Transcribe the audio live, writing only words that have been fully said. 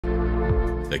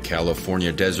The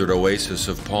California desert oasis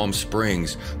of Palm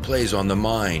Springs plays on the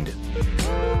mind,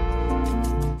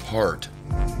 heart,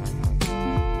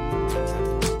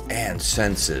 and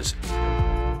senses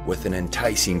with an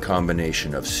enticing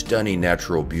combination of stunning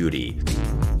natural beauty,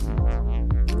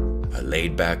 a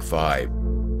laid-back vibe,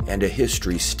 and a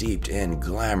history steeped in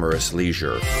glamorous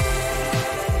leisure,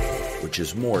 which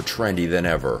is more trendy than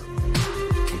ever.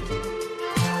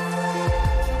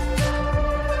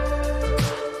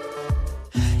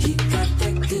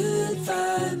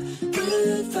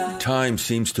 Time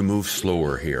seems to move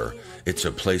slower here. It's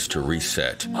a place to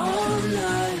reset.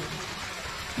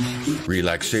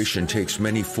 Relaxation takes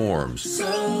many forms.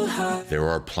 There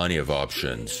are plenty of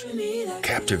options.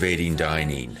 Captivating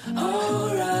dining.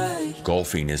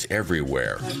 Golfing is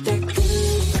everywhere.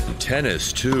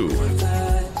 Tennis, too.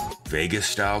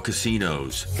 Vegas-style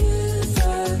casinos.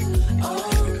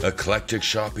 Eclectic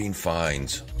shopping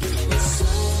finds.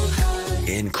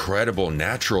 Incredible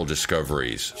natural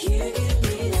discoveries.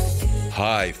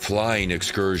 High-flying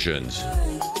excursions.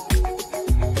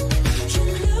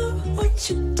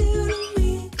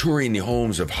 Touring the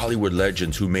homes of Hollywood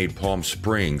legends who made Palm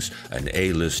Springs an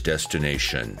A-list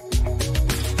destination.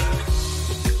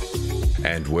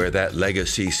 And where that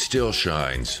legacy still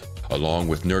shines, along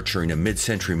with nurturing a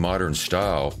mid-century modern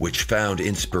style which found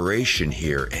inspiration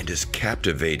here and is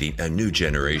captivating a new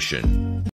generation.